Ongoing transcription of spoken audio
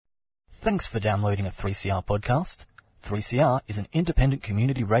Thanks for downloading a 3CR podcast. 3CR is an independent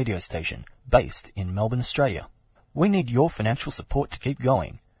community radio station based in Melbourne, Australia. We need your financial support to keep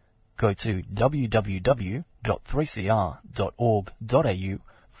going. Go to www.3cr.org.au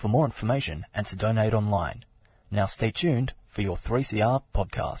for more information and to donate online. Now stay tuned for your 3CR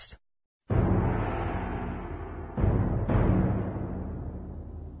podcast.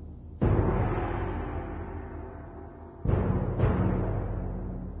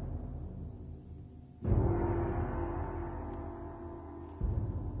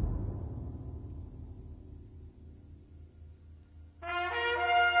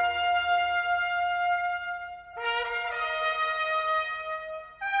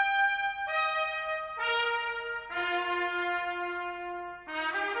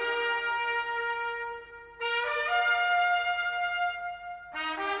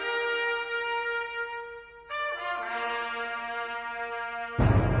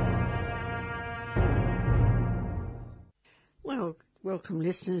 Welcome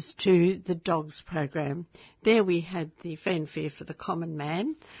listeners to the Dogs program. There we had the fanfare for the common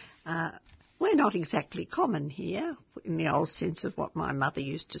man. We're not exactly common here in the old sense of what my mother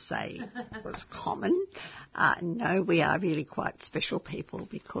used to say was common. No, we are really quite special people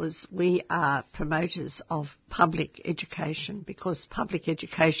because we are promoters of public education, because public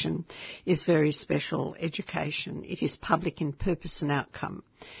education is very special education. It is public in purpose and outcome.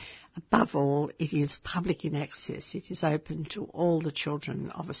 Above all, it is public in access. It is open to all the children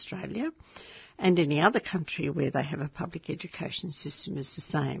of Australia, and any other country where they have a public education system is the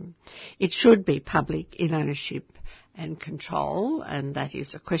same. It should be public in ownership and control, and that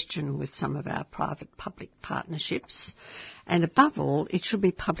is a question with some of our private-public partnerships. And above all, it should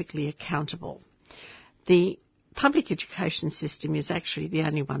be publicly accountable. The public education system is actually the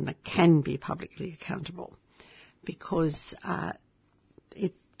only one that can be publicly accountable because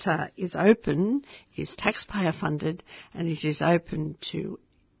it is open, it is taxpayer funded, and it is open to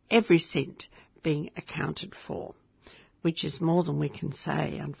every cent being accounted for, which is more than we can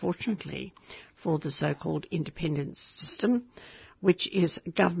say, unfortunately, for the so-called independent system, which is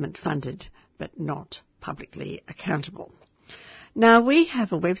government funded but not publicly accountable. Now, we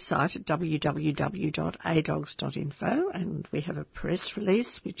have a website at www.adogs.info, and we have a press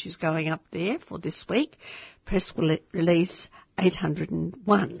release which is going up there for this week, press release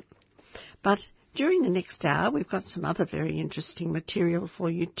 801. But during the next hour, we've got some other very interesting material for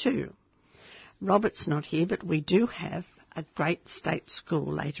you too. Robert's not here, but we do have a great state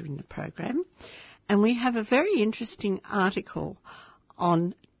school later in the program, and we have a very interesting article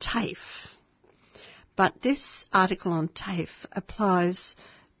on TAFE. But this article on TAFE applies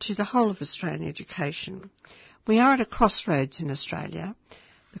to the whole of Australian education. We are at a crossroads in Australia.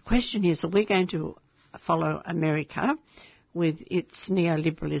 The question is, are we going to follow America with its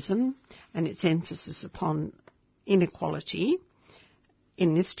neoliberalism and its emphasis upon inequality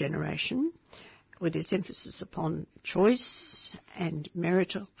in this generation, with its emphasis upon choice and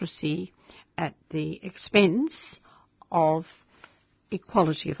meritocracy at the expense of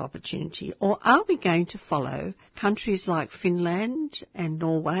equality of opportunity? Or are we going to follow countries like Finland and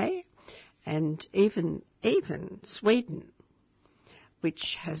Norway and even Sweden,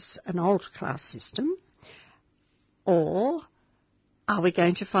 which has an old class system? Or are we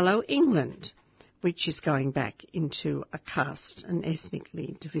going to follow England, which is going back into a caste and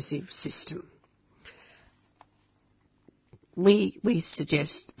ethnically divisive system? We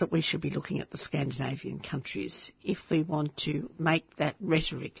suggest that we should be looking at the Scandinavian countries if we want to make that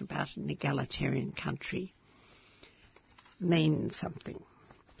rhetoric about an egalitarian country mean something.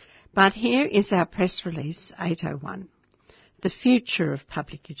 But here is our press release 801, the future of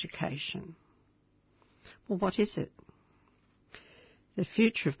public education. Well, what is it? The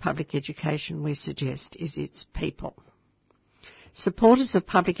future of public education, we suggest, is its people. Supporters of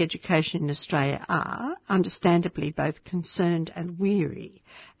public education in Australia are, understandably, both concerned and weary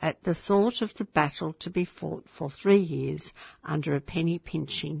at the thought of the battle to be fought for 3 years under a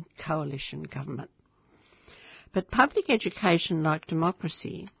penny-pinching coalition government. But public education, like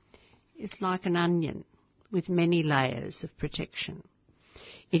democracy, is like an onion with many layers of protection.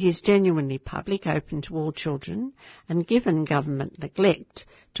 It is genuinely public, open to all children, and given government neglect,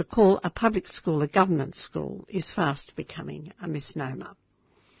 to call a public school a government school is fast becoming a misnomer.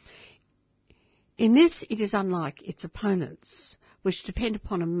 In this, it is unlike its opponents, which depend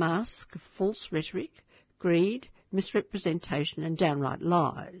upon a mask of false rhetoric, greed, misrepresentation and downright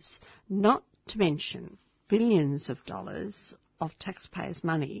lies, not to mention billions of dollars of taxpayers'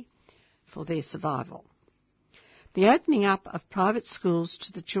 money for their survival. The opening up of private schools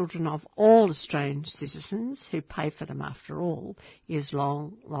to the children of all Australian citizens, who pay for them after all, is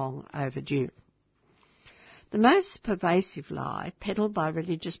long, long overdue. The most pervasive lie peddled by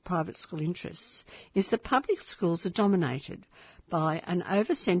religious private school interests is that public schools are dominated by an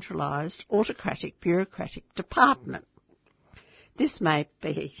over-centralised, autocratic, bureaucratic department. This may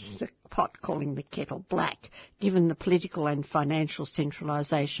be the pot calling the kettle black, given the political and financial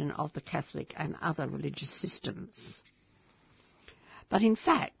centralisation of the Catholic and other religious systems. But in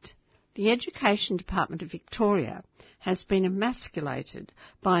fact, the Education Department of Victoria has been emasculated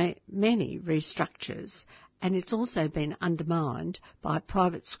by many restructures, and it's also been undermined by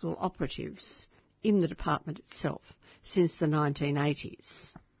private school operatives in the department itself since the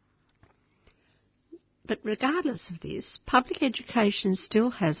 1980s. But regardless of this, public education still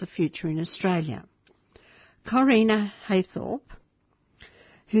has a future in Australia. Corrina Haythorpe,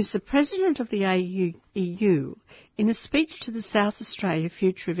 who's the president of the AEU, in a speech to the South Australia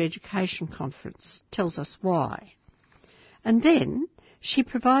Future of Education Conference, tells us why. And then she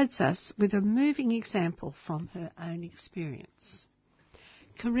provides us with a moving example from her own experience.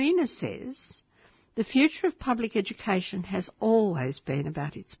 Corrina says, "The future of public education has always been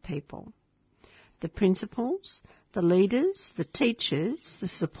about its people. The principals, the leaders, the teachers, the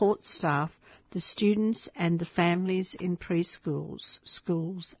support staff, the students and the families in preschools,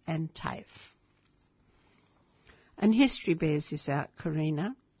 schools and TAFE." And history bears this out,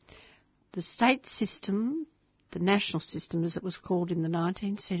 Corrina. The state system, the national system as it was called in the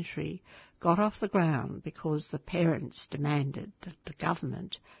 19th century, got off the ground because the parents demanded that the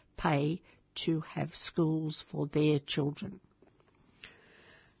government pay to have schools for their children.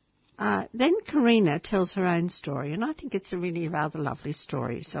 Then Corrina tells her own story, and I think it's a really rather lovely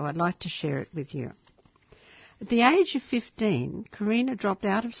story, so I'd like to share it with you. At the age of 15, Corrina dropped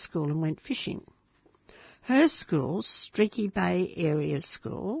out of school and went fishing. Her school, Streaky Bay Area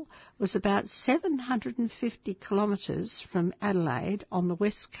School, was about 750 kilometres from Adelaide on the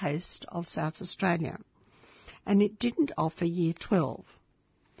west coast of South Australia, and it didn't offer Year 12.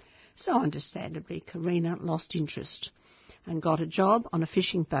 So understandably, Corrina lost interest and got a job on a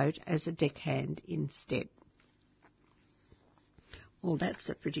fishing boat as a deckhand instead. Well, that's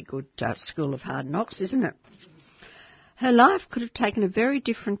a pretty good school of hard knocks, isn't it? Her life could have taken a very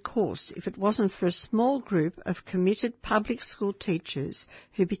different course if it wasn't for a small group of committed public school teachers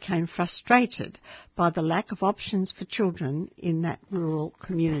who became frustrated by the lack of options for children in that rural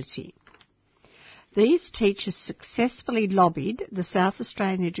community. These teachers successfully lobbied the South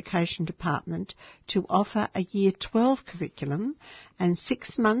Australian Education Department to offer a Year 12 curriculum, and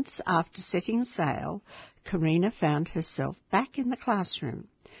 6 months after setting sail, Corrina found herself back in the classroom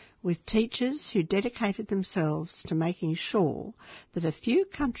with teachers who dedicated themselves to making sure that a few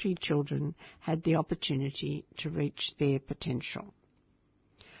country children had the opportunity to reach their potential.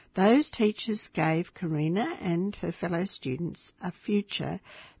 Those teachers gave Corrina and her fellow students a future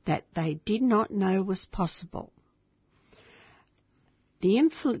that they did not know was possible.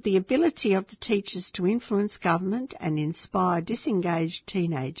 The ability of the teachers to influence government and inspire disengaged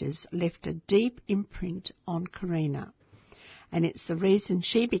teenagers left a deep imprint on Corrina, and it's the reason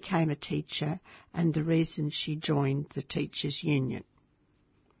she became a teacher and the reason she joined the Teachers' Union.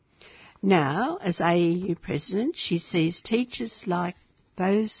 Now, as AEU President, she sees teachers like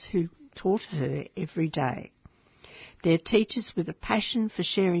those who taught her every day. They're teachers with a passion for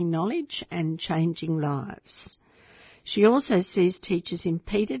sharing knowledge and changing lives. She also sees teachers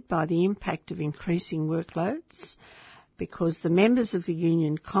impeded by the impact of increasing workloads, because the members of the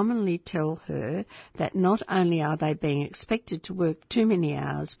union commonly tell her that not only are they being expected to work too many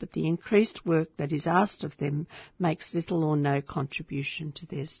hours, but the increased work that is asked of them makes little or no contribution to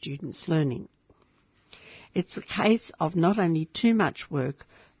their students' learning. It's a case of not only too much work,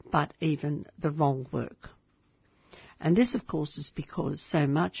 but even the wrong work. And this, of course, is because so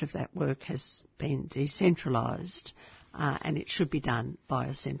much of that work has been decentralised, and it should be done by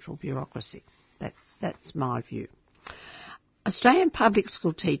a central bureaucracy. That's my view. Australian public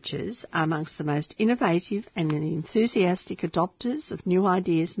school teachers are amongst the most innovative and enthusiastic adopters of new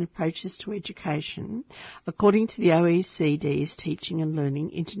ideas and approaches to education, according to the OECD's Teaching and Learning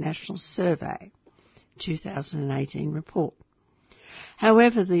International Survey 2018 report.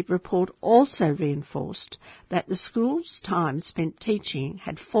 However, the report also reinforced that the school's time spent teaching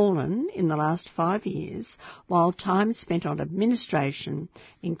had fallen in the last 5 years, while time spent on administration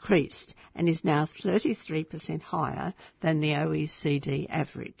increased and is now 33% higher than the OECD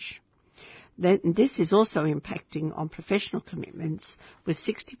average. This is also impacting on professional commitments, with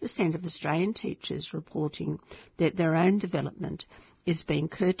 60% of Australian teachers reporting that their own development is being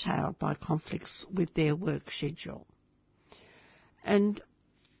curtailed by conflicts with their work schedule. And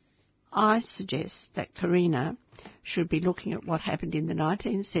I suggest that Karina should be looking at what happened in the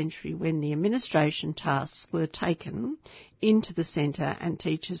 19th century when the administration tasks were taken into the centre and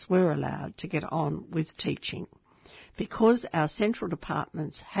teachers were allowed to get on with teaching. Because our central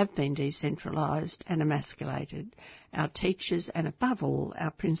departments have been decentralised and emasculated, our teachers and above all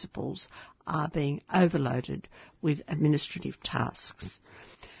our principals are being overloaded with administrative tasks.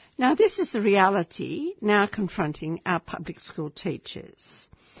 Now this is the reality now confronting our public school teachers.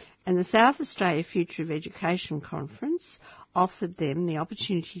 And the South Australia Future of Education Conference offered them the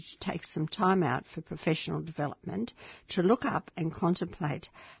opportunity to take some time out for professional development, to look up and contemplate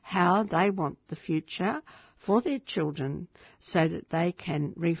how they want the future for their children so that they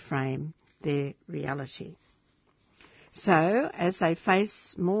can reframe their reality. So, as they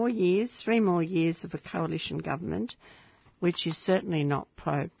face 3 more years of a coalition government, which is certainly not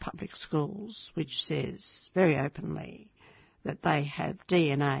pro-public schools, which says very openly that they have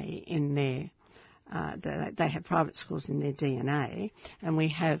DNA in their, they have private schools in their DNA, and we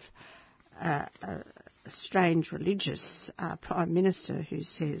have a strange religious Prime Minister who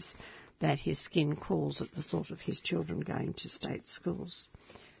says that his skin crawls at the thought of his children going to state schools,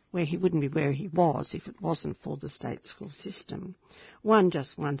 where he wouldn't be where he was if it wasn't for the state school system. One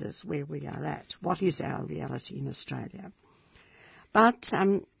just wonders where we are at. What is our reality in Australia? But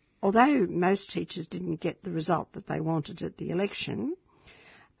although most teachers didn't get the result that they wanted at the election,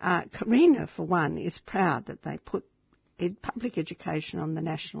 Karina, for one, is proud that they put public education on the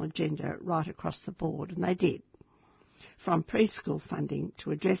national agenda right across the board, and they did. From preschool funding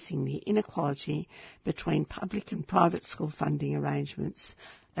to addressing the inequality between public and private school funding arrangements,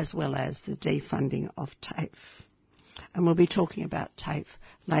 as well as the defunding of TAFE. And we'll be talking about TAFE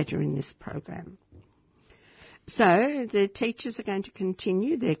later in this program. So the teachers are going to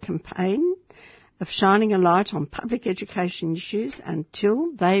continue their campaign of shining a light on public education issues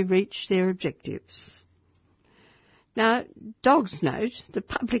until they reach their objectives. Now, dogs note that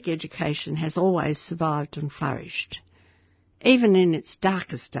public education has always survived and flourished, even in its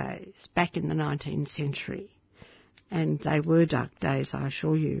darkest days, back in the 19th century. And they were dark days, I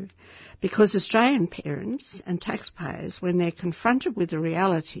assure you, because Australian parents and taxpayers, when they're confronted with the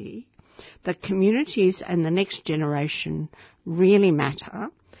reality that communities and the next generation really matter,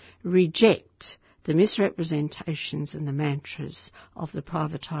 reject the misrepresentations and the mantras of the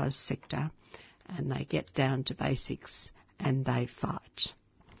privatised sector, and they get down to basics and they fight.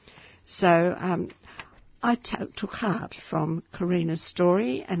 So I took heart from Karina's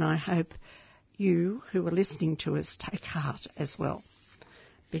story, and I hope you who are listening to us take heart as well,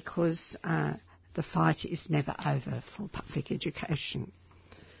 because the fight is never over for public education.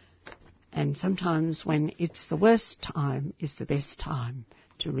 And sometimes when it's the worst time is the best time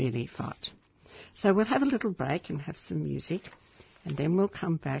to really fight. So we'll have a little break and have some music, and then we'll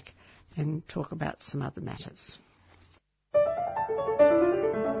come back and talk about some other matters.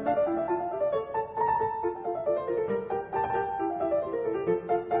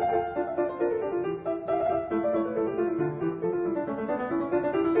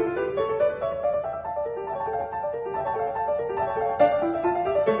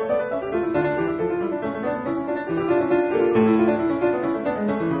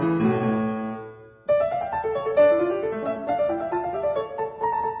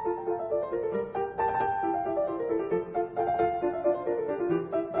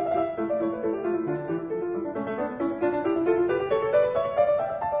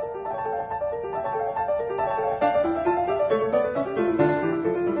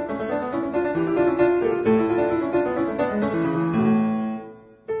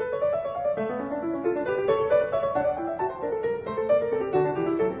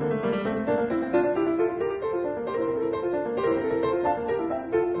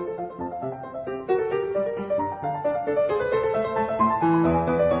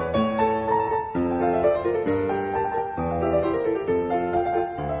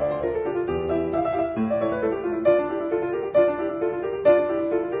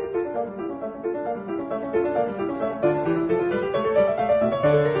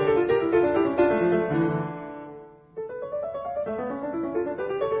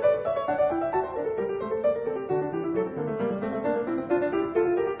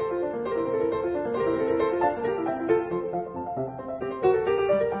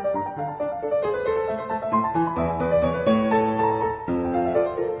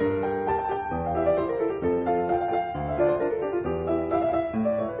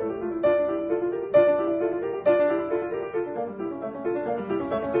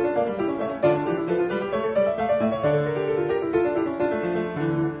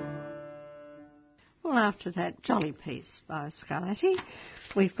 after that jolly piece by Scarlatti,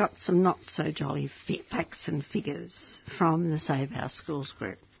 we've got some not-so-jolly facts and figures from the Save Our Schools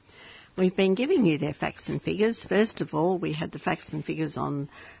group. We've been giving you their facts and figures. First of all, we had the facts and figures on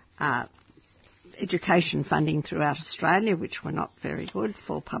education funding throughout Australia, which were not very good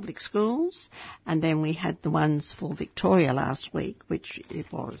for public schools. And then we had the ones for Victoria last week, which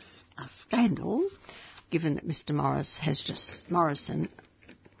it was a scandal, given that Mr Morrison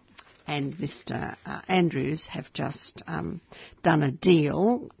and Mr Andrews have just done a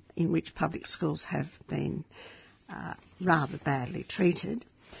deal in which public schools have been rather badly treated.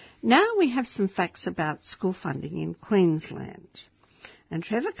 Now we have some facts about school funding in Queensland. And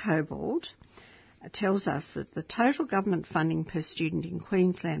Trevor Cobbold tells us that the total government funding per student in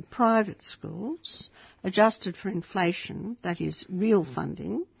Queensland private schools, adjusted for inflation, that is real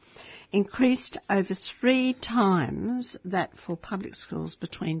funding, increased over 3 times that for public schools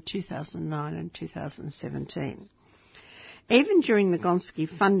between 2009 and 2017. Even during the Gonski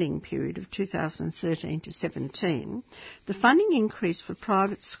funding period of 2013 to 17, the funding increase for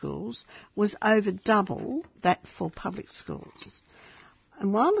private schools was over double that for public schools.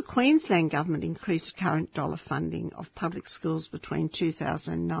 And while the Queensland Government increased current dollar funding of public schools between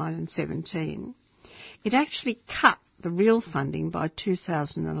 2009 and 17, it actually cut the real funding by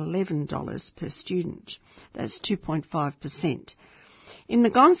 $2,011 per student. That's 2.5%. In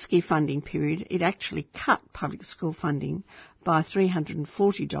the Gonski funding period, it actually cut public school funding by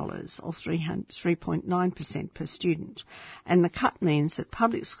 $340 or 3.9% per student. And the cut means that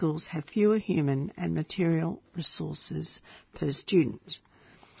public schools have fewer human and material resources per student.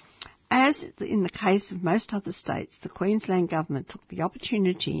 As in the case of most other states, the Queensland Government took the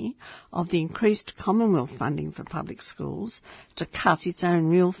opportunity of the increased Commonwealth funding for public schools to cut its own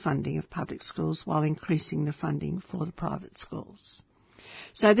real funding of public schools while increasing the funding for the private schools.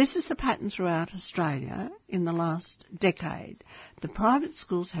 So this is the pattern throughout Australia in the last decade. The private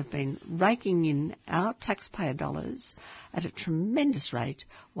schools have been raking in our taxpayer dollars at a tremendous rate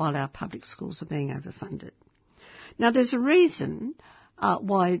while our public schools are being overfunded. Now there's a reason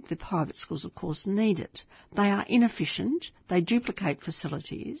why the private schools, of course, need it. They are inefficient, they duplicate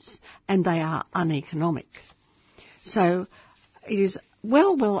facilities, and they are uneconomic. So it is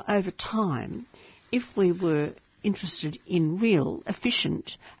well over time, if we were interested in real,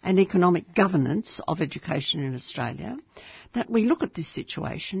 efficient and economic governance of education in Australia, that we look at this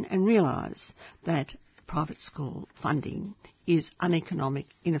situation and realise that private school funding is uneconomic,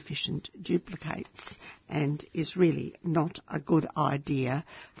 inefficient, duplicates, and is really not a good idea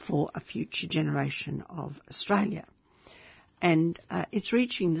for a future generation of Australia. And it's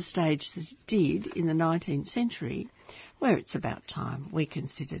reaching the stage that it did in the 19th century, where it's about time we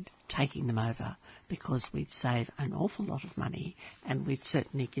considered taking them over, because we'd save an awful lot of money and we'd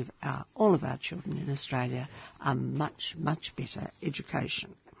certainly give all of our children in Australia a much, much better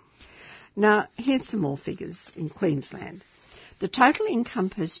education. Now, here's some more figures in Queensland. The total income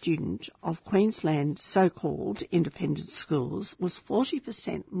per student of Queensland's so-called independent schools was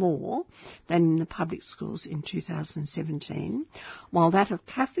 40% more than in the public schools in 2017, while that of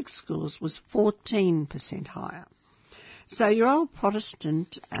Catholic schools was 14% higher. So your old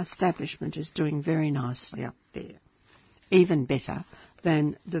Protestant establishment is doing very nicely up there, even better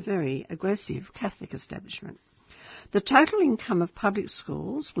than the very aggressive Catholic establishment. The total income of public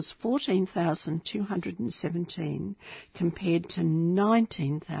schools was $14,217 compared to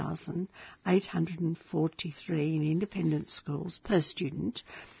 $19,843 in independent schools per student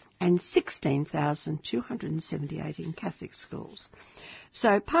and $16,278 in Catholic schools.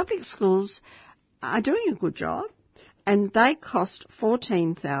 So public schools are doing a good job, and they cost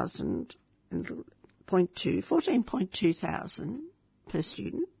 $14.2 thousand per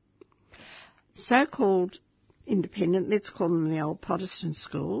student. So-called independent, let's call them the old Protestant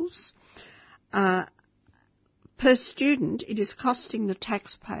schools, per student it is costing the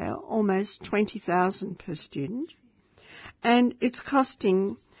taxpayer almost $20,000 per student, and it's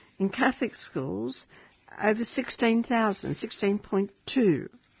costing in Catholic schools over $16,200.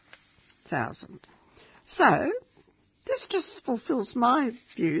 So this just fulfills my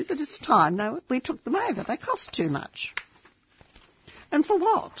view that it's time we took them over. They cost too much. And for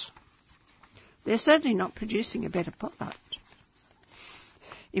what? They're certainly not producing a better product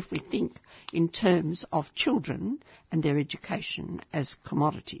if we think in terms of children and their education as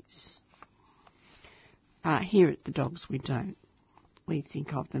commodities. Here at the Dogs we don't. We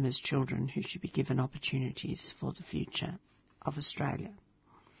think of them as children who should be given opportunities for the future of Australia.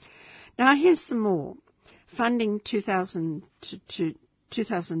 Now here's some more. Funding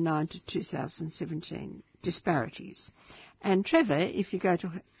 2009 to 2017 disparities. And Trevor, if you go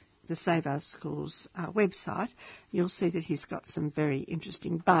to the Save Our Schools website, you'll see that he's got some very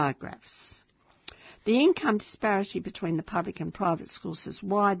interesting bar graphs. The income disparity between the public and private schools has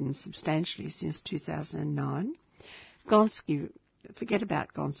widened substantially since 2009. Gonski, forget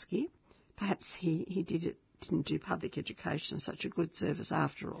about Gonski. Perhaps he didn't do public education such a good service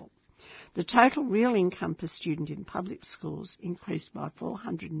after all. The total real income per student in public schools increased by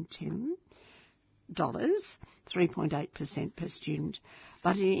 $410, 3.8% per student,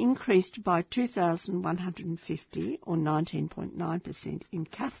 but it increased by $2,150 or 19.9% in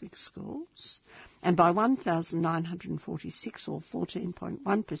Catholic schools and by $1,946 or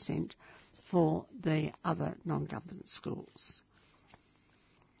 14.1% for the other non-government schools.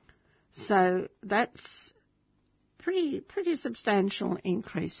 So that's pretty substantial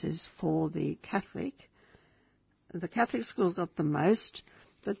increases for the Catholic. The Catholic schools got the most,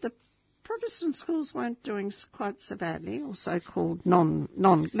 but the Protestant schools weren't doing quite so badly, or so-called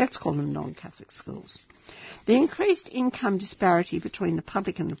let's call them non-Catholic schools. The increased income disparity between the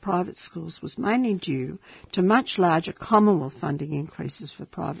public and the private schools was mainly due to much larger Commonwealth funding increases for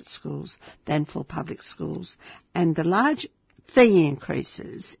private schools than for public schools, and the large fee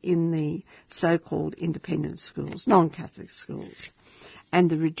increases in the so-called independent schools, non-Catholic schools, and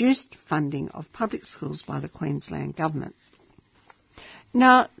the reduced funding of public schools by the Queensland Government.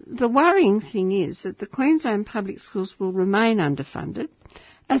 Now, the worrying thing is that the Queensland public schools will remain underfunded,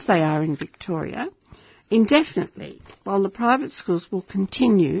 as they are in Victoria, indefinitely, while the private schools will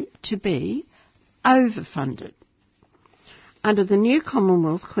continue to be overfunded. Under the new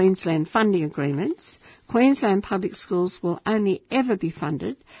Commonwealth Queensland funding agreements, Queensland public schools will only ever be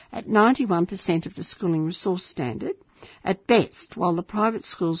funded at 91% of the schooling resource standard, at best, while the private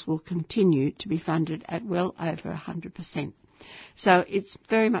schools will continue to be funded at well over 100%. So it's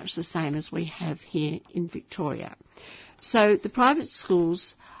very much the same as we have here in Victoria. So the private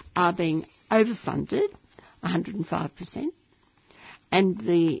schools are being overfunded, 105%, and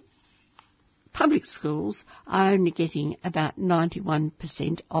the public schools are only getting about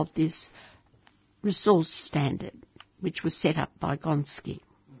 91% of this resource standard, which was set up by Gonski.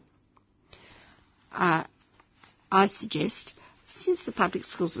 I suggest, since the public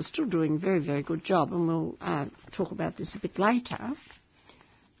schools are still doing a very, very good job, and we'll talk about this a bit later,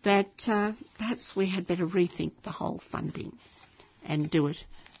 that perhaps we had better rethink the whole funding and do it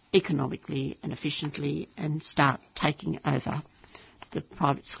economically and efficiently and start taking over the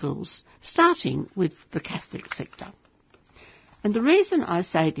private schools, starting with the Catholic sector. And the reason I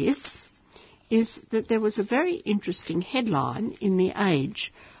say this is that there was a very interesting headline in The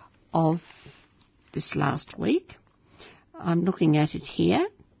Age of this last week. I'm looking at it here,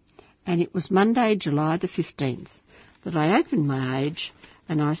 and it was Monday, July the 15th, that I opened my Age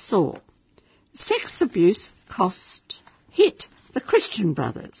and I saw sex abuse cost hit the Christian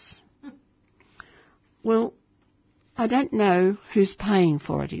Brothers. Well, I don't know who's paying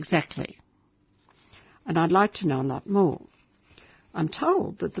for it exactly, and I'd like to know a lot more. I'm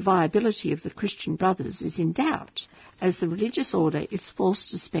told that the viability of the Christian Brothers is in doubt, as the religious order is forced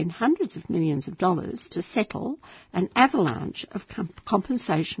to spend hundreds of millions of dollars to settle an avalanche of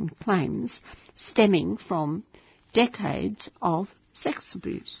compensation claims stemming from decades of sex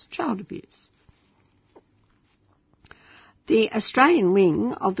abuse, child abuse. The Australian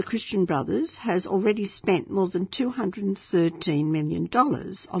wing of the Christian Brothers has already spent more than $213 million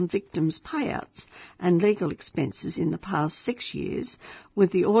on victims' payouts and legal expenses in the past 6 years,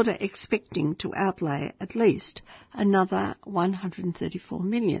 with the order expecting to outlay at least another $134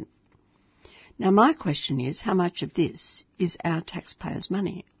 million. Now, my question is, how much of this is our taxpayers'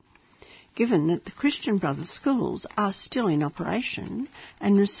 money, given that the Christian Brothers schools are still in operation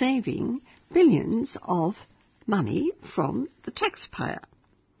and receiving billions of money from the taxpayer?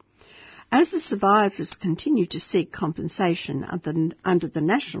 As the survivors continue to seek compensation under the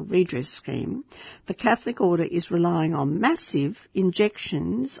National Redress Scheme, the Catholic Order is relying on massive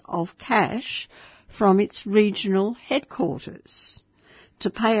injections of cash from its regional headquarters to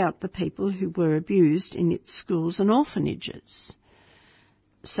pay out the people who were abused in its schools and orphanages.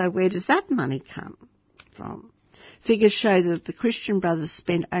 So where does that money come from? Figures show that the Christian Brothers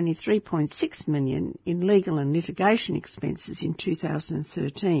spent only $3.6 million in legal and litigation expenses in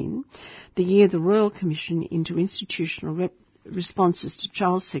 2013, the year the Royal Commission into Institutional Responses to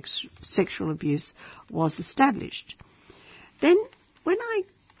Child Sexual Abuse was established. Then, when I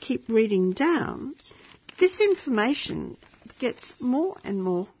keep reading down, this information gets more and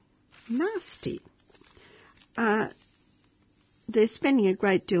more nasty. They're spending a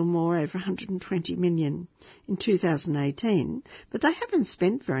great deal more, over $120 million in 2018, but they haven't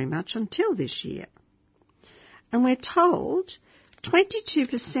spent very much until this year. And we're told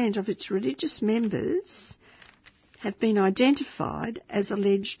 22% of its religious members have been identified as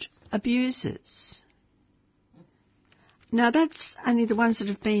alleged abusers. Now, that's only the ones that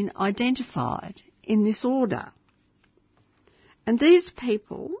have been identified in this order. And these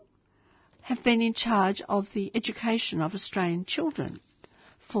people have been in charge of the education of Australian children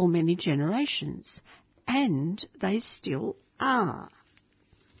for many generations, and they still are.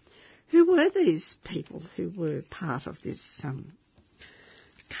 Who were these people who were part of this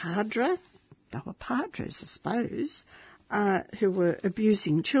cadre? They were padres, I suppose, who were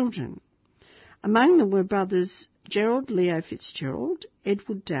abusing children. Among them were brothers Gerald Leo Fitzgerald,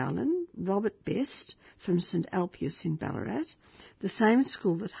 Edward Dowland, Robert Best from St Alpius in Ballarat, the same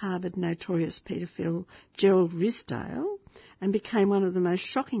school that harboured notorious paedophile Gerald Risdale and became one of the most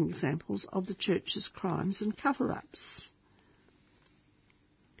shocking examples of the church's crimes and cover-ups.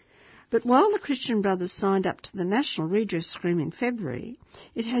 But while the Christian Brothers signed up to the National Redress Scheme in February,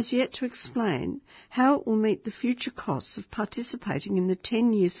 it has yet to explain how it will meet the future costs of participating in the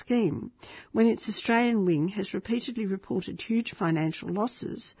 10-year scheme when its Australian wing has repeatedly reported huge financial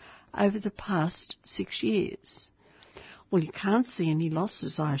losses over the past 6 years. Well, you can't see any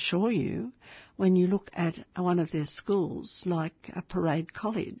losses, I assure you, when you look at one of their schools, like a Parade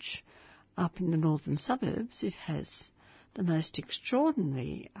College up in the northern suburbs. It has the most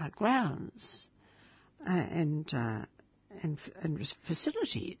extraordinary grounds and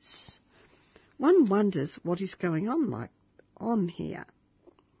facilities. One wonders what is going on here.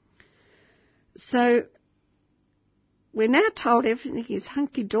 So we're now told everything is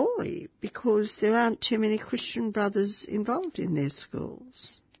hunky-dory because there aren't too many Christian Brothers involved in their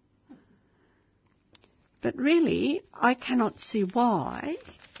schools. But really, I cannot see why,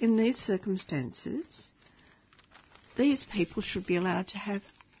 in these circumstances, these people should be allowed to have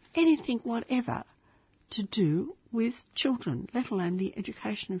anything whatever to do with children, let alone the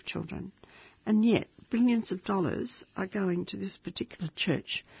education of children. And yet, billions of dollars are going to this particular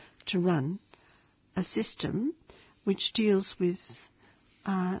church to run a system which deals with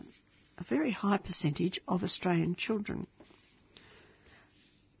a very high percentage of Australian children.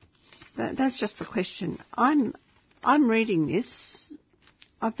 That's just the question. I'm reading this.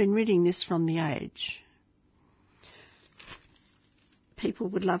 I've been reading this from The Age. People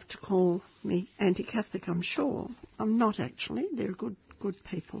would love to call me anti-Catholic, I'm sure. I'm not actually. They're good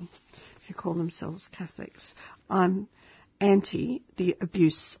people who call themselves Catholics. I'm anti the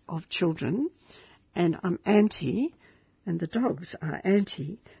abuse of children, and I'm anti, and the dogs are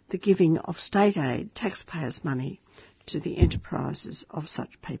anti, the giving of state aid, taxpayers' money, to the enterprises of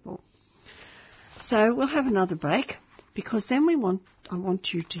such people. So we'll have another break, because then I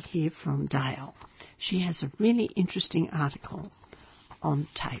want you to hear from Dale. She has a really interesting article on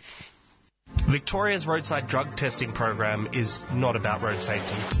TAFE. Victoria's roadside drug testing program is not about road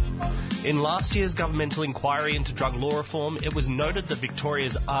safety. In last year's governmental inquiry into drug law reform, it was noted that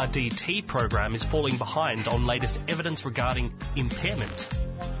Victoria's RDT program is falling behind on latest evidence regarding impairment.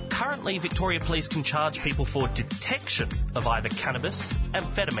 Currently, Victoria Police can charge people for detection of either cannabis,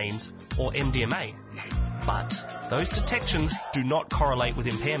 amphetamines or MDMA. But those detections do not correlate with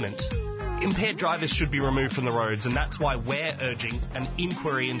impairment. Impaired drivers should be removed from the roads, and that's why we're urging an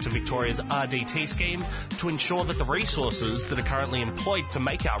inquiry into Victoria's RDT scheme to ensure that the resources that are currently employed to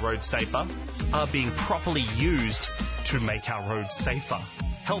make our roads safer are being properly used to make our roads safer.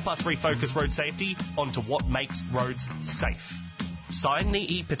 Help us refocus road safety onto what makes roads safe. Sign the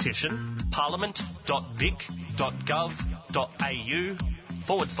e-petition,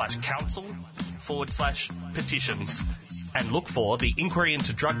 parliament.vic.gov.au/council/petitions. And look for the Inquiry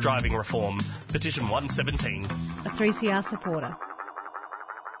into Drug Driving Reform, Petition 117. A 3CR supporter.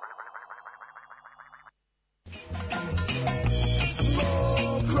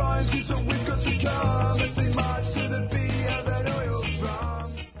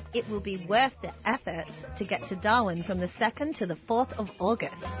 It will be worth the effort to get to Darwin from the 2nd to the 4th of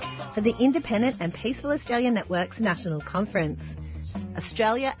August for the Independent and Peaceful Australia Network's National Conference.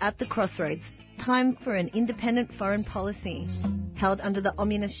 Australia at the Crossroads. Time for an independent foreign policy. Held under the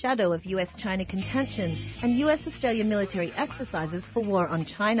ominous shadow of US-China contention and US-Australia military exercises for war on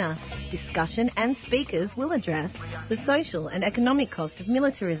China, discussion and speakers will address the social and economic cost of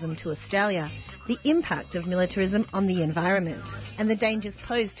militarism to Australia, the impact of militarism on the environment, and the dangers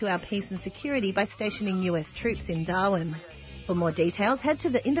posed to our peace and security by stationing US troops in Darwin. For more details, head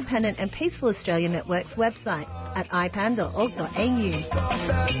to the Independent and Peaceful Australia Network's website at ipan.org.au.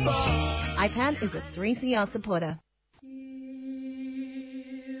 IPAN is a 3CR supporter.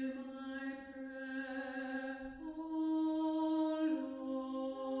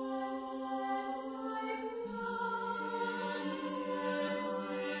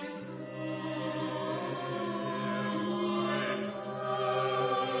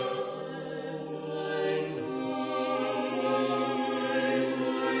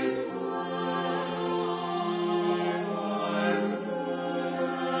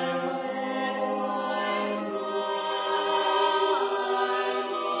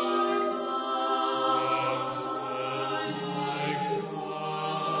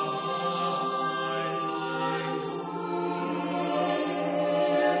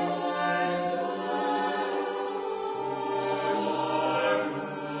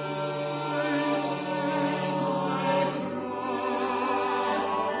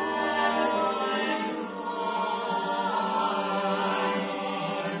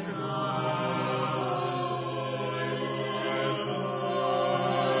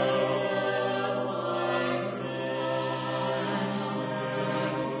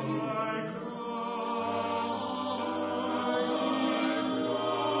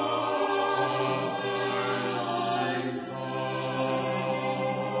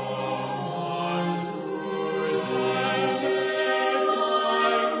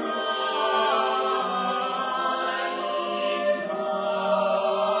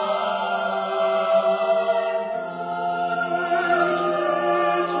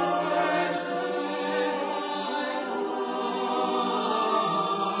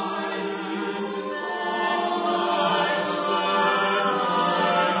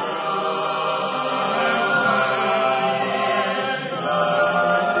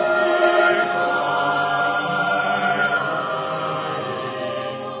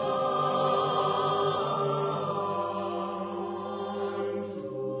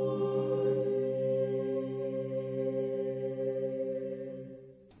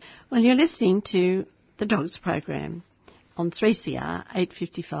 Well, you're listening to the Dogs program on 3CR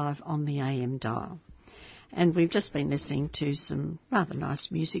 855 on the AM dial. And we've just been listening to some rather nice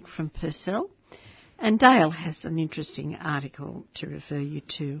music from Purcell. And Dale has an interesting article to refer you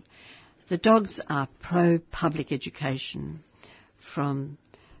to. The dogs are pro-public education from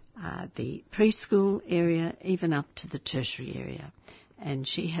the preschool area even up to the tertiary area. And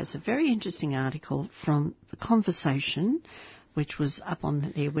she has a very interesting article from The Conversation, which was up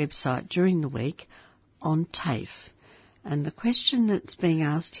on their website during the week, on TAFE. And the question that's being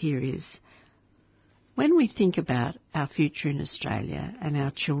asked here is, when we think about our future in Australia and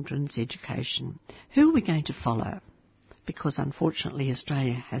our children's education, who are we going to follow? Because unfortunately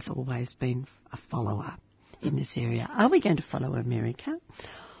Australia has always been a follower in this area. Are we going to follow America,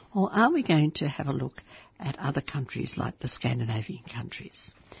 or are we going to have a look at other countries like the Scandinavian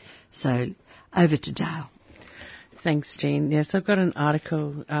countries? So over to Dale. Thanks, Jean. Yes, I've got an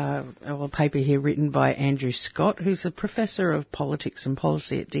article, or a paper here written by Andrew Scott, who's a professor of politics and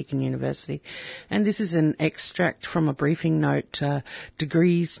policy at Deakin University. And this is an extract from a briefing note,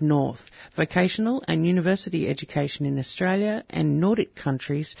 Degrees North, Vocational and University Education in Australia and Nordic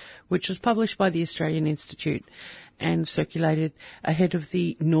Countries, which was published by the Australian Institute and circulated ahead of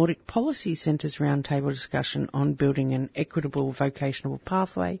the Nordic Policy Centre's roundtable discussion on building an equitable vocational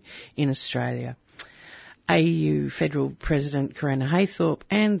pathway in Australia. AU Federal President Corinna Haythorpe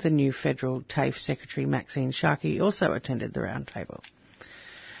and the new Federal TAFE Secretary Maxine Sharkey also attended the roundtable.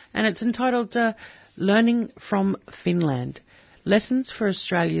 And it's entitled Learning from Finland, Lessons for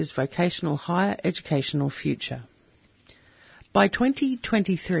Australia's Vocational Higher Educational Future. By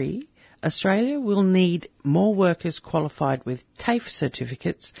 2023, Australia will need more workers qualified with TAFE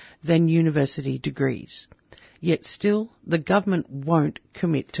certificates than university degrees. Yet still, the government won't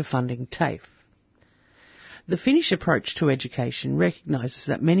commit to funding TAFE. The Finnish approach to education recognises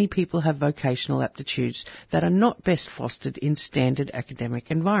that many people have vocational aptitudes that are not best fostered in standard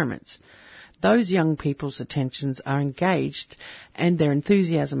academic environments. Those young people's attentions are engaged and their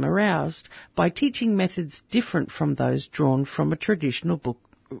enthusiasm aroused by teaching methods different from those drawn from the tradition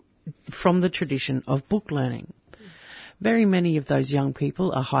of book learning. Very many of those young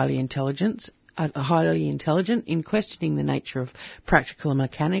people are highly intelligent in questioning the nature of practical and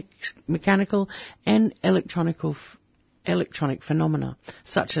mechanical and electronic phenomena,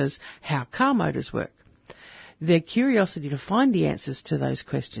 such as how car motors work. Their curiosity to find the answers to those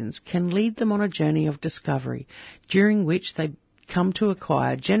questions can lead them on a journey of discovery, during which they come to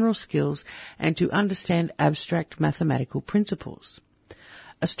acquire general skills and to understand abstract mathematical principles.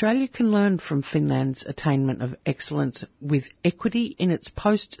 Australia can learn from Finland's attainment of excellence with equity in its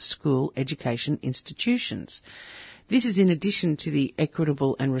post-school education institutions. This is in addition to the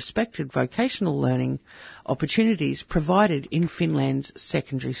equitable and respected vocational learning opportunities provided in Finland's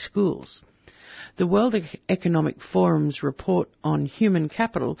secondary schools. The World Economic Forum's report on human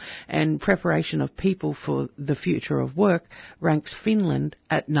capital and preparation of people for the future of work ranks Finland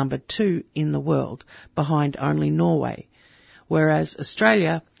at number 2 in the world, behind only Norway, whereas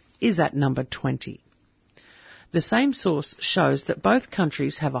Australia is at number 20. The same source shows that both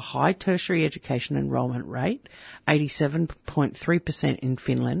countries have a high tertiary education enrolment rate, 87.3% in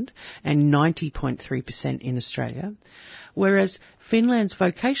Finland and 90.3% in Australia, whereas Finland's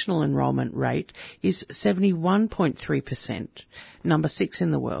vocational enrolment rate is 71.3%, number 6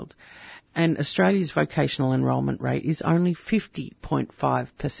 in the world, and Australia's vocational enrolment rate is only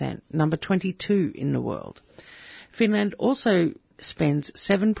 50.5%, number 22 in the world. Finland also spends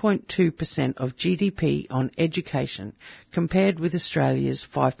 7.2% of GDP on education, compared with Australia's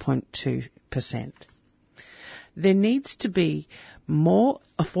 5.2%. There needs to be more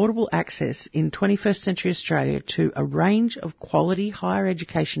affordable access in 21st century Australia to a range of quality higher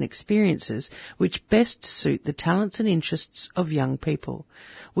education experiences which best suit the talents and interests of young people.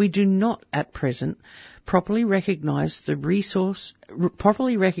 We do not at present properly recognise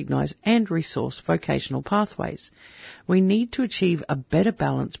and resource vocational pathways. We need to achieve a better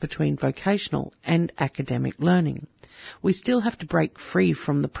balance between vocational and academic learning. We still have to break free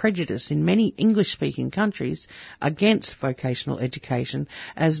from the prejudice in many English-speaking countries against vocational education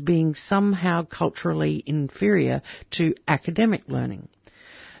as being somehow culturally inferior to academic learning.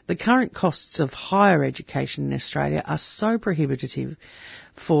 The current costs of higher education in Australia are so prohibitive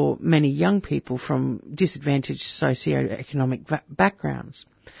for many young people from disadvantaged socio-economic backgrounds.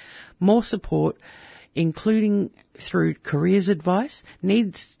 More support, including through careers advice,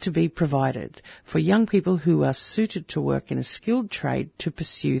 needs to be provided for young people who are suited to work in a skilled trade to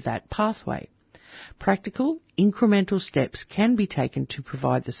pursue that pathway. Practical, incremental steps can be taken to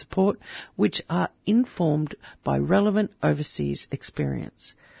provide the support which are informed by relevant overseas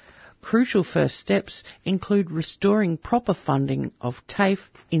experience. Crucial first steps include restoring proper funding of TAFE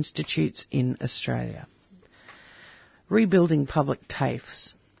institutes in Australia. Rebuilding public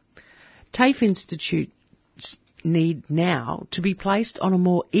TAFEs. TAFE institutes need now to be placed on a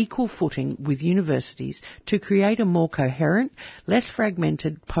more equal footing with universities to create a more coherent, less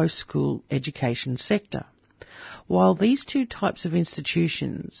fragmented post-school education sector. While these two types of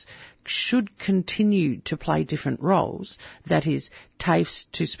institutions should continue to play different roles, that is, TAFEs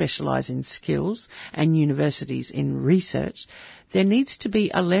to specialise in skills and universities in research, there needs to be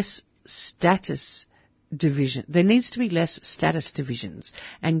less status divisions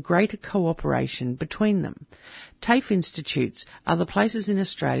and greater cooperation between them. TAFE institutes are the places in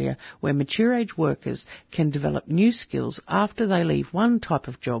Australia where mature age workers can develop new skills after they leave one type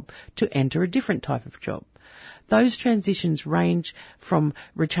of job to enter a different type of job. Those transitions range from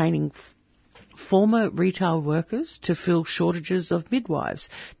retaining former retail workers to fill shortages of midwives,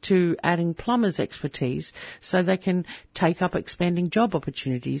 to adding plumbers' expertise so they can take up expanding job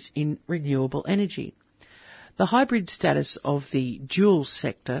opportunities in renewable energy. The hybrid status of the dual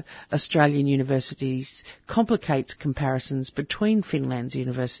sector Australian universities complicates comparisons between Finland's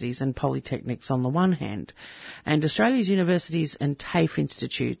universities and polytechnics on the one hand, and Australia's universities and TAFE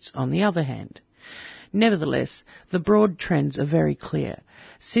institutes on the other hand. Nevertheless, the broad trends are very clear.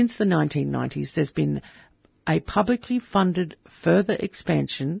 Since the 1990s, there's been a publicly funded further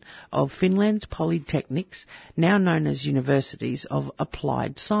expansion of Finland's polytechnics, now known as Universities of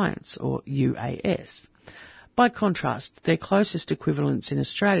Applied Science, or UAS. By contrast, their closest equivalents in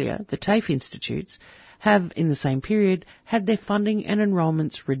Australia, the TAFE institutes, have in the same period had their funding and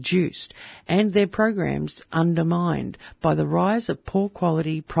enrolments reduced and their programs undermined by the rise of poor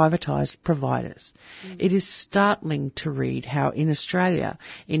quality privatised providers. It is startling to read how in Australia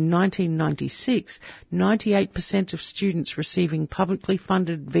in 1996, 98% of students receiving publicly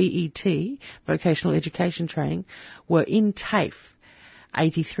funded VET, vocational education training, were in TAFE,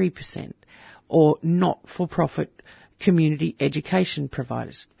 83%, or not-for-profit community education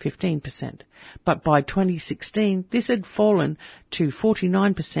providers, 15%. But by 2016, this had fallen to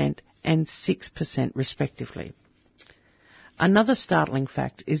 49% and 6% respectively. Another startling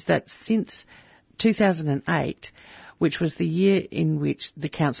fact is that since 2008, which was the year in which the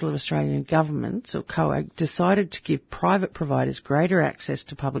Council of Australian Governments, or COAG, decided to give private providers greater access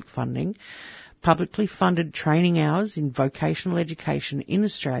to public funding, publicly funded training hours in vocational education in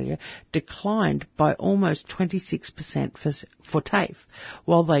Australia declined by almost 26% for TAFE,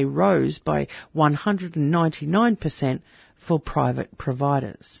 while they rose by 199% for private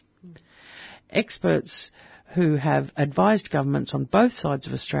providers. Experts who have advised governments on both sides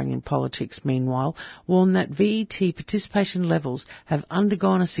of Australian politics, meanwhile, warn that VET participation levels have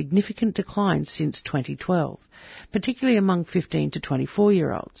undergone a significant decline since 2012, particularly among 15 to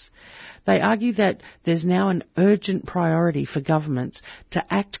 24-year-olds. They argue that there's now an urgent priority for governments to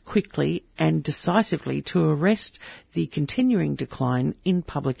act quickly and decisively to arrest the continuing decline in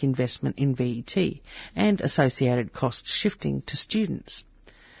public investment in VET and associated cost shifting to students.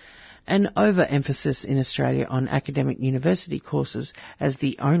 An overemphasis in Australia on academic university courses as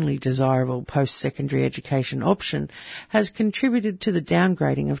the only desirable post-secondary education option has contributed to the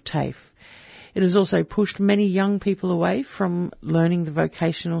downgrading of TAFE. It has also pushed many young people away from learning the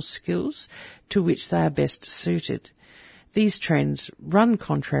vocational skills to which they are best suited. These trends run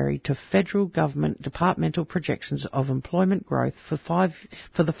contrary to federal government departmental projections of employment growth for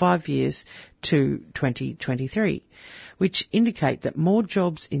the 5 years to 2023, which indicate that more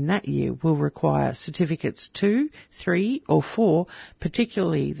jobs in that year will require Certificates 2, 3 or 4,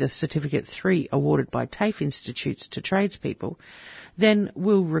 particularly the Certificate 3 awarded by TAFE institutes to tradespeople, then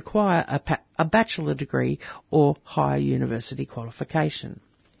will require a bachelor degree or higher university qualification.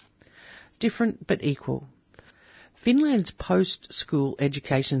 Different but equal. Finland's post-school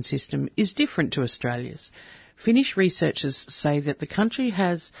education system is different to Australia's. Finnish researchers say that the country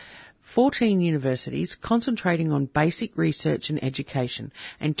has 14 universities concentrating on basic research and education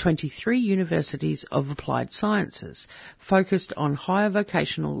and 23 universities of applied sciences focused on higher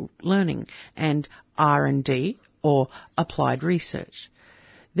vocational learning and R&D, or applied research.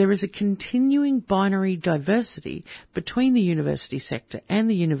 There is a continuing binary diversity between the university sector and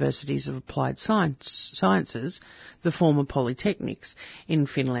the universities of applied sciences, the former polytechnics, in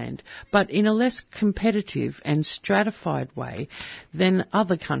Finland, but in a less competitive and stratified way than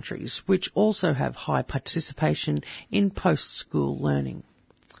other countries, which also have high participation in post-school learning.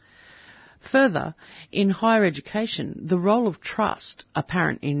 Further, in higher education, the role of trust,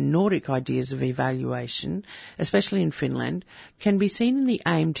 apparent in Nordic ideas of evaluation, especially in Finland, can be seen in the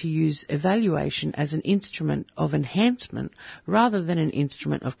aim to use evaluation as an instrument of enhancement rather than an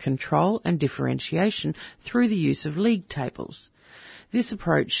instrument of control and differentiation through the use of league tables. This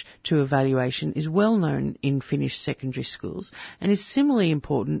approach to evaluation is well known in Finnish secondary schools and is similarly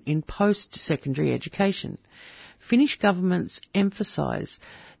important in post-secondary education. Finnish governments emphasise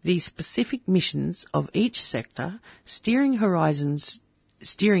the specific missions of each sector, steering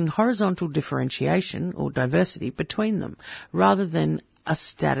horizontal differentiation or diversity between them, rather than a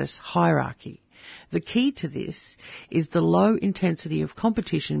status hierarchy. The key to this is the low intensity of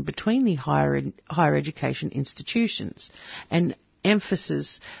competition between the higher education institutions and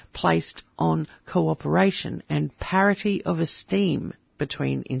emphasis placed on cooperation and parity of esteem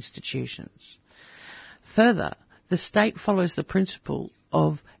between institutions. Further, the state follows the principle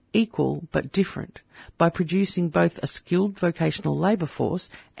of equal but different by producing both a skilled vocational labour force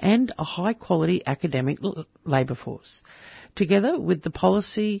and a high-quality academic labour force. Together with the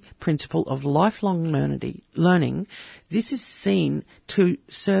policy principle of lifelong learning, this is seen to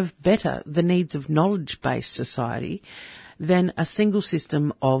serve better the needs of knowledge-based society than a single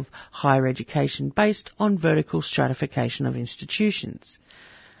system of higher education based on vertical stratification of institutions.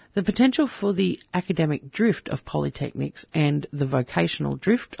 The potential for the academic drift of polytechnics and the vocational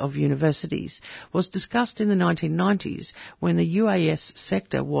drift of universities was discussed in the 1990s when the UAS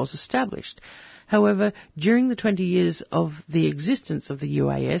sector was established. However, during the 20 years of the existence of the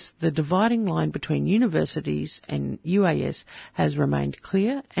UAS, the dividing line between universities and UAS has remained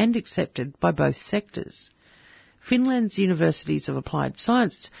clear and accepted by both sectors. Finland's universities of applied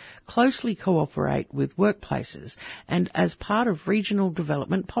science closely cooperate with workplaces and as part of regional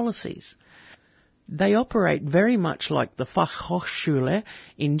development policies. They operate very much like the Fachhochschule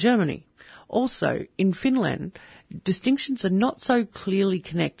in Germany. Also, in Finland, distinctions are not so clearly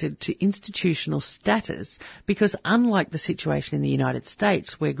connected to institutional status because unlike the situation in the United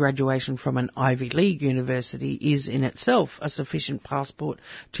States where graduation from an Ivy League university is in itself a sufficient passport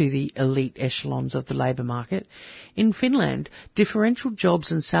to the elite echelons of the labour market, in Finland differential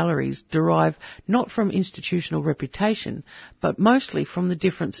jobs and salaries derive not from institutional reputation but mostly from the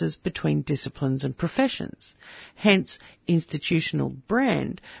differences between disciplines and professions. Hence, institutional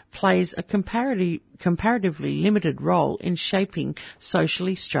brand plays a comparatively limited role in shaping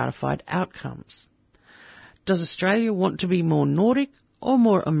socially stratified outcomes. Does Australia want to be more Nordic or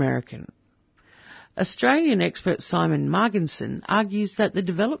more American? Australian expert Simon Marginson argues that the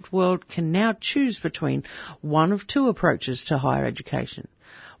developed world can now choose between one of two approaches to higher education.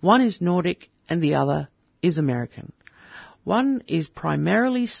 One is Nordic and the other is American. One is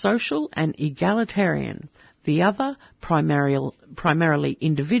primarily social and egalitarian. The other, primarily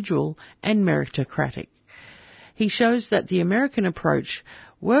individual and meritocratic. He shows that the American approach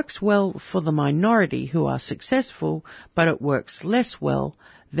works well for the minority who are successful, but it works less well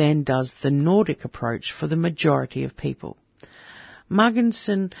than does the Nordic approach for the majority of people.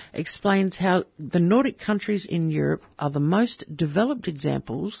 Marginson explains how the Nordic countries in Europe are the most developed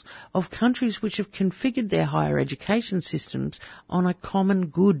examples of countries which have configured their higher education systems on a common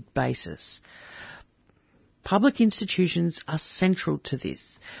good basis. Public institutions are central to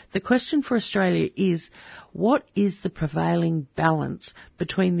this. The question for Australia is, what is the prevailing balance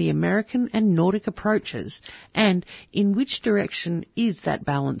between the American and Nordic approaches, and in which direction is that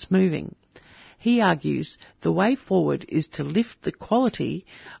balance moving? He argues the way forward is to lift the quality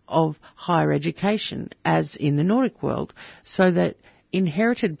of higher education, as in the Nordic world, so that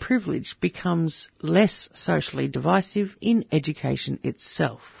inherited privilege becomes less socially divisive in education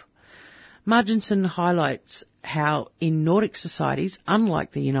itself. Marginson highlights how in Nordic societies,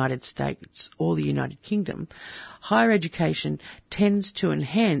 unlike the United States or the United Kingdom, higher education tends to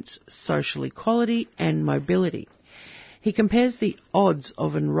enhance social equality and mobility. He compares the odds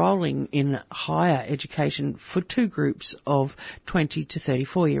of enrolling in higher education for two groups of 20 to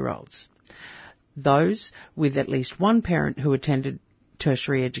 34-year-olds. Those with at least one parent who attended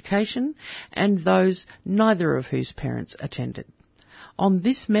tertiary education and those neither of whose parents attended. On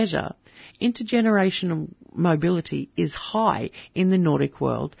this measure, intergenerational mobility is high in the Nordic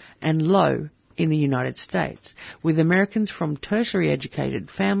world and low in the United States, with Americans from tertiary educated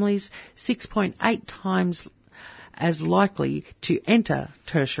families 6.8 times as likely to enter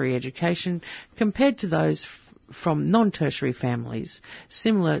tertiary education compared to those from non-tertiary families,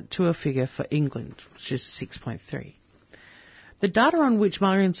 similar to a figure for England, which is 6.3. The data on which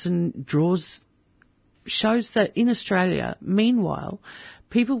Marginson draws shows that in Australia, meanwhile,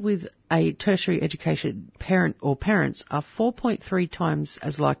 people with a tertiary education parent or parents are 4.3 times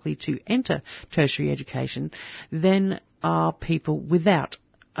as likely to enter tertiary education than are people without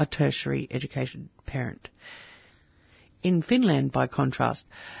a tertiary education parent. In Finland, by contrast,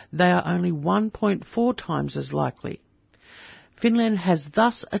 they are only 1.4 times as likely. Finland has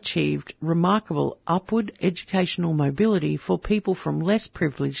thus achieved remarkable upward educational mobility for people from less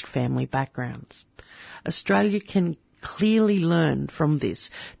privileged family backgrounds. Australia can clearly learn from this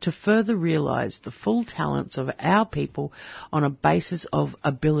to further realise the full talents of our people on a basis of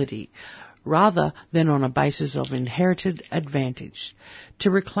ability, rather than on a basis of inherited advantage. To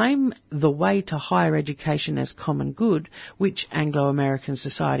reclaim the way to higher education as common good, which Anglo-American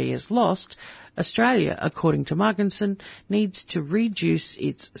society has lost, Australia, according to Mugginson, needs to reduce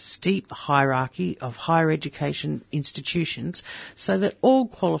its steep hierarchy of higher education institutions so that all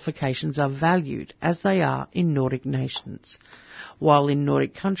qualifications are valued as they are in Nordic nations. While in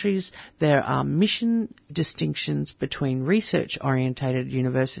Nordic countries there are mission distinctions between research-orientated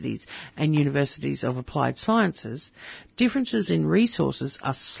universities and universities of applied sciences, differences in resources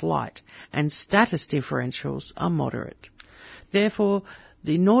are slight and status differentials are moderate. Therefore,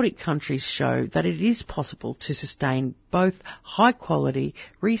 the Nordic countries show that it is possible to sustain both high-quality,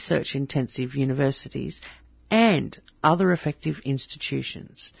 research-intensive universities and other effective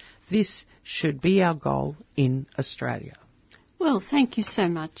institutions. This should be our goal in Australia. Well, thank you so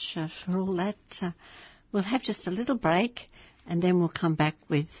much for all that. We'll have just a little break and then we'll come back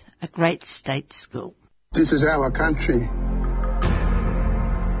with a great state school. This is our country.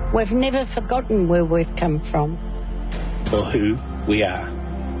 We've never forgotten where we've come from. Or who we are.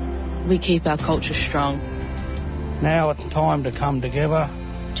 We keep our culture strong. Now it's time to come together.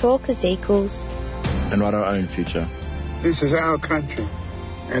 Talk as equals. And write our own future. This is our country.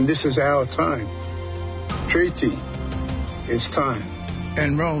 And this is our time. Treaty. It's time.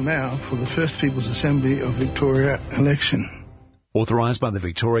 Enrol now for the First People's Assembly of Victoria election. Authorised by the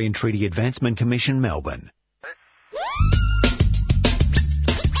Victorian Treaty Advancement Commission, Melbourne.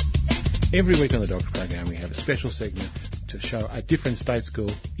 Every week on the Dogs program we have a special segment to show a different state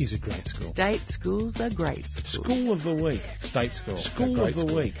school is a great school. State schools are great schools. School of the week. State school. School of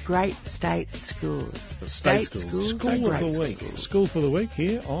the week. Great state schools. State schools. School of the week. School for the week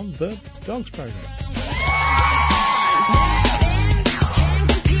here on the Dogs program.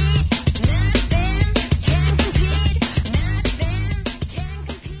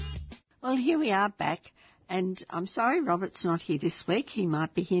 Well, here we are back, and I'm sorry Robert's not here this week. He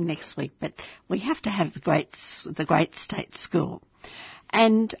might be here next week, but we have to have the great state school.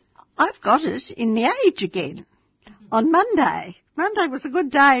 And I've got it in The Age again on Monday. Monday was a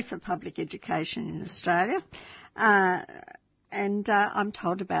good day for public education in Australia. And I'm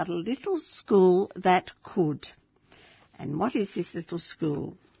told about a little school that could. And what is this little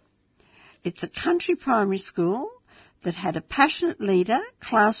school? It's a country primary school that had a passionate leader,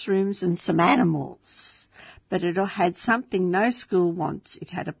 classrooms and some animals. But it had something no school wants. It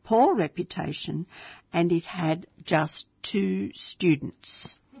had a poor reputation and it had just 2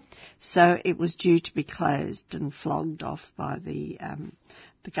 students. So it was due to be closed and flogged off by the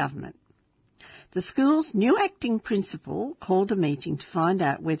government. The school's new acting principal called a meeting to find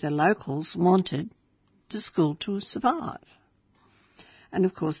out whether locals wanted the school to survive. And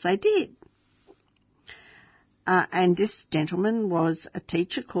of course they did. And this gentleman was a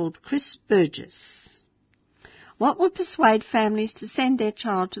teacher called Chris Burgess. What would persuade families to send their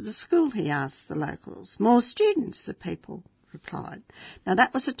child to the school, he asked the locals. More students, the people replied. Now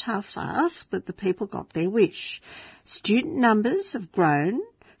that was a tough ask, but the people got their wish. Student numbers have grown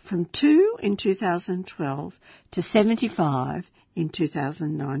from 2 in 2012 to 75 in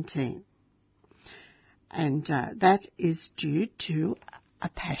 2019. And that is due to a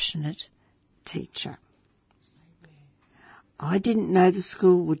passionate teacher. I didn't know the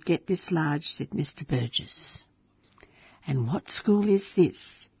school would get this large, said Mr. Burgess. And what school is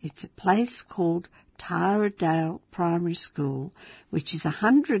this? It's a place called Taradale Primary School, which is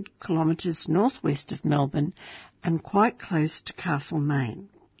 100 kilometres northwest of Melbourne and quite close to Castlemaine.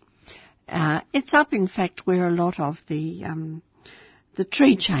 It's up, in fact, where a lot of the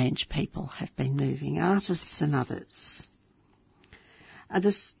tree change people have been moving, artists and others.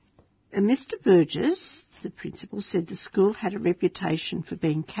 Mr. Burgess, the principal, said the school had a reputation for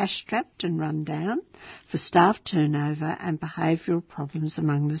being cash-strapped and run down, for staff turnover and behavioural problems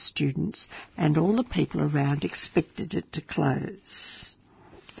among the students, and all the people around expected it to close.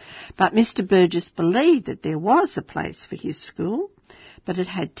 But Mr. Burgess believed that there was a place for his school, but it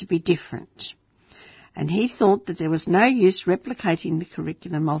had to be different. and he thought that there was no use replicating the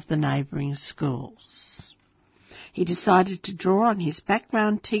curriculum of the neighbouring schools. He decided to draw on his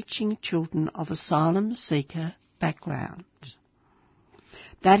background teaching children of asylum seeker background.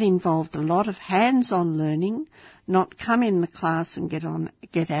 That involved a lot of hands-on learning, not come in the class and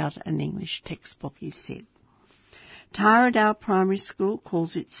get out an English textbook, he said. Taradale Primary School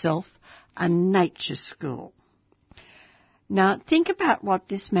calls itself a nature school. Now, think about what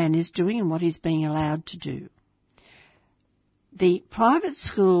this man is doing and what he's being allowed to do. The private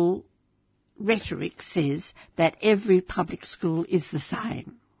school rhetoric says that every public school is the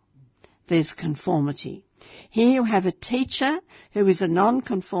same. There's conformity. Here you have a teacher who is a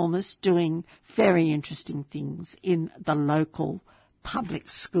nonconformist doing very interesting things in the local public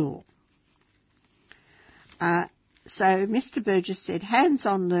school. So Mr. Burgess said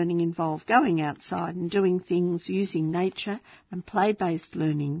hands-on learning involved going outside and doing things using nature and play-based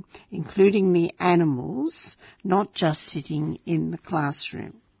learning, including the animals, not just sitting in the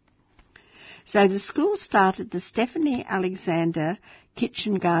classroom. So the school started the Stephanie Alexander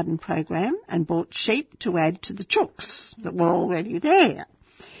Kitchen Garden program and bought sheep to add to the chooks that were already there.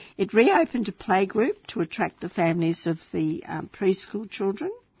 It reopened a playgroup to attract the families of the preschool children,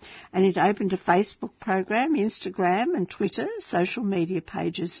 and it opened a Facebook program, Instagram and Twitter social media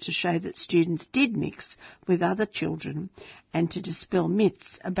pages to show that students did mix with other children and to dispel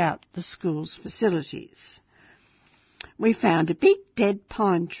myths about the school's facilities. We found a big dead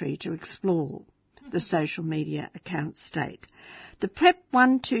pine tree to explore, the social media accounts state. The Prep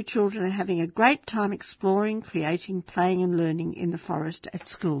 1-2 children are having a great time exploring, creating, playing and learning in the forest at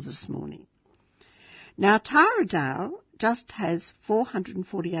school this morning. Now, Taradale just has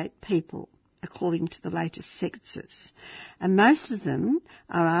 448 people, according to the latest census, and most of them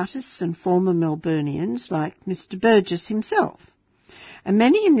are artists and former Melburnians like Mr. Burgess himself. And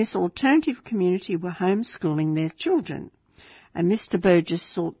many in this alternative community were homeschooling their children, and Mr. Burgess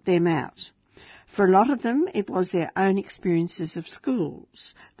sought them out. For a lot of them, it was their own experiences of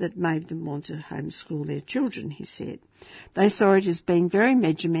schools that made them want to homeschool their children, he said. They saw it as being very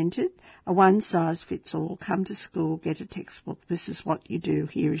regimented, a one-size-fits-all, come to school, get a textbook, this is what you do,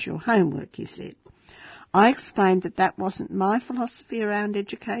 here is your homework, he said. I explained that that wasn't my philosophy around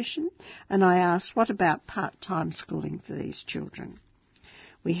education, and I asked, what about part-time schooling for these children?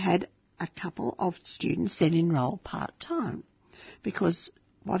 We had a couple of students then enrol part-time, because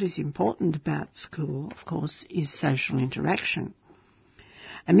what is important about school, of course, is social interaction.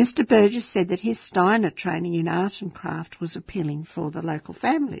 And Mr. Burgess said that his Steiner training in art and craft was appealing for the local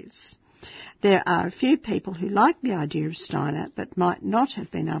families. There are a few people who like the idea of Steiner but might not have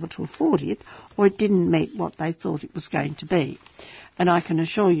been able to afford it, or it didn't meet what they thought it was going to be. And I can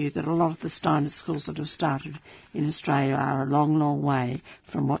assure you that a lot of the Steiner schools that have started in Australia are a long, long way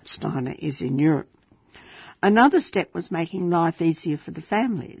from what Steiner is in Europe. Another step was making life easier for the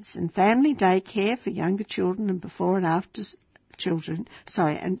families, and family day care for younger children and before and after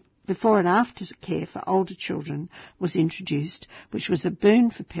care for older children was introduced, which was a boon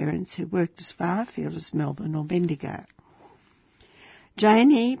for parents who worked as far afield as Melbourne or Bendigo.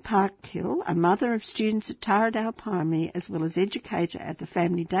 Jane E. Parkhill, a mother of students at Taradale Primary as well as educator at the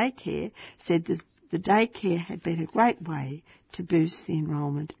family daycare, said that the daycare had been a great way to boost the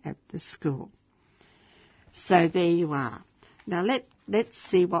enrolment at the school. So there you are. Now let's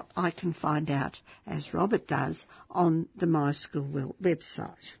see what I can find out, as Robert does, on the My School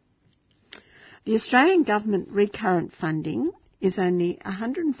website. The Australian Government recurrent funding is only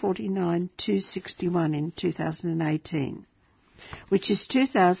 $149,261 in 2018, which is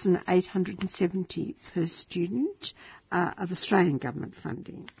 $2,870 per student of Australian Government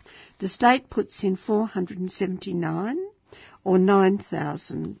funding. The state puts in $479 or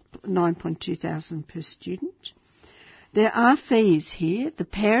 $9,200 per student. There are fees here. The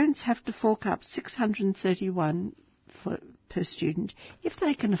parents have to fork up $631 per student if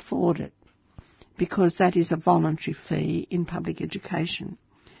they can afford it, because that is a voluntary fee in public education.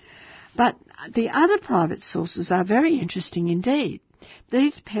 But the other private sources are very interesting indeed.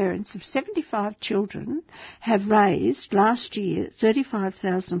 These parents of 75 children have raised last year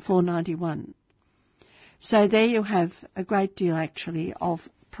 $35,491. So there you have a great deal, actually, of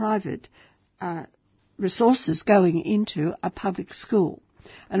private resources going into a public school.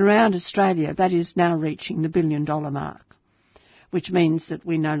 And around Australia, that is now reaching the $1 billion mark, which means that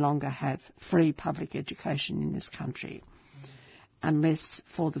we no longer have free public education in this country, unless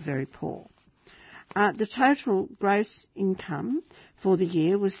for the very poor. The total gross income for the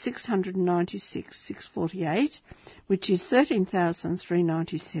year was $696,648, which is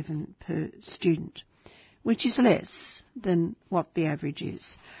 $13,397 per student, which is less than what the average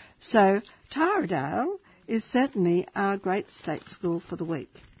is. So Taradale is certainly our great state school for the week.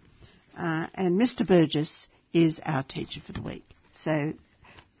 And Mr. Burgess is our teacher for the week. So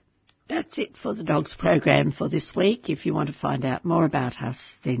that's it for the Dogs program for this week. If you want to find out more about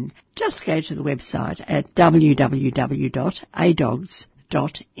us, then just go to the website at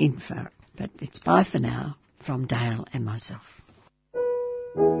www.adogs.info. But it's bye for now from Dale and myself.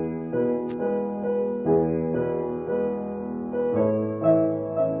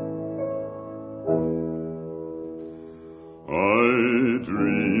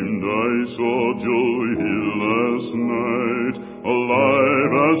 I saw Joe here last night,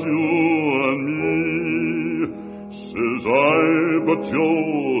 alive as you and me. Says I, but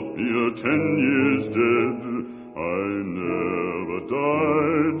Joe, you're 10 years dead. I never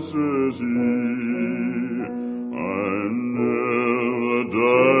died, says he. I never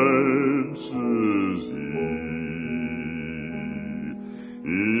died, says he.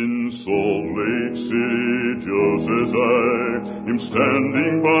 In Salt Lake City, Joe says I'm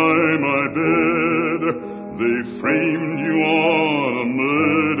standing by my bed. They framed you on a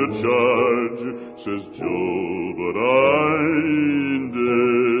murder charge, says Joe, but I ain't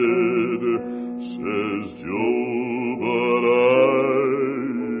dead. Says Joe, but I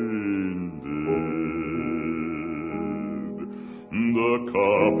ain't dead. The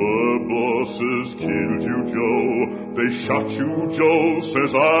copper bosses killed you, Joe. They shot you, Joe,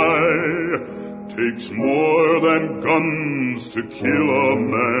 says I. Takes more than guns to kill a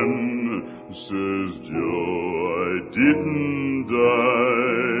man, says Joe, I didn't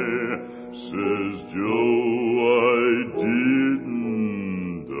die, says Joe, I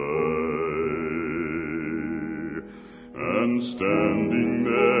didn't die. And standing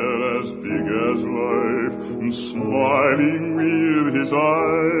there as big as life, and smiling with his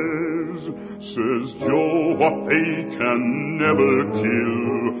eyes, says Joe, what they can never kill,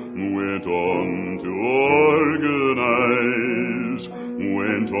 went on to organize,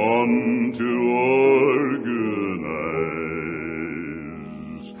 went on to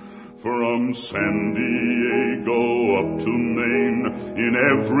organize. From San Diego up to Maine, in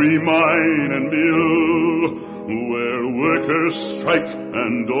every mine and mill, where workers strike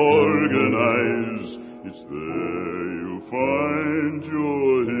and organize, it's there you'll find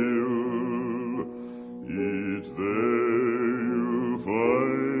your hill. It's there you'll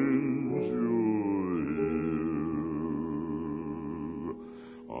find your hill.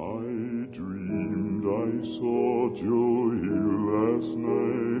 I dreamed I saw Joe here last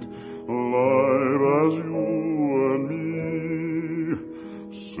night, alive as you and me.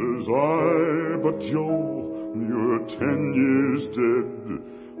 Says I, but Joe, you're 10 years dead.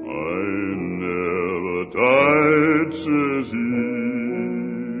 I never died, says he.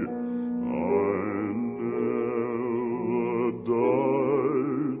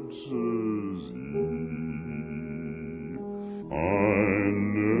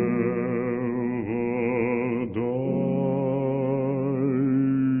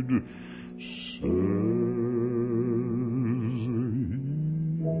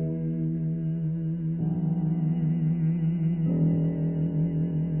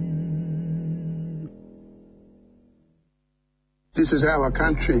 This is our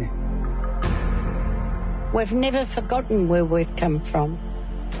country. We've never forgotten where we've come from.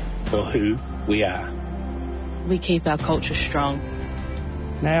 For who we are. We keep our culture strong.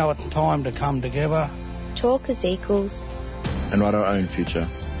 Now it's time to come together. Talk as equals. And write our own future.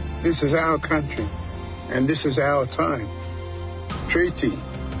 This is our country, and this is our time. Treaty,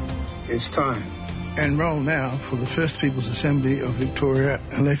 it's time. Enrol now for the First People's Assembly of Victoria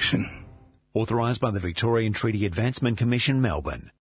election. Authorised by the Victorian Treaty Advancement Commission, Melbourne.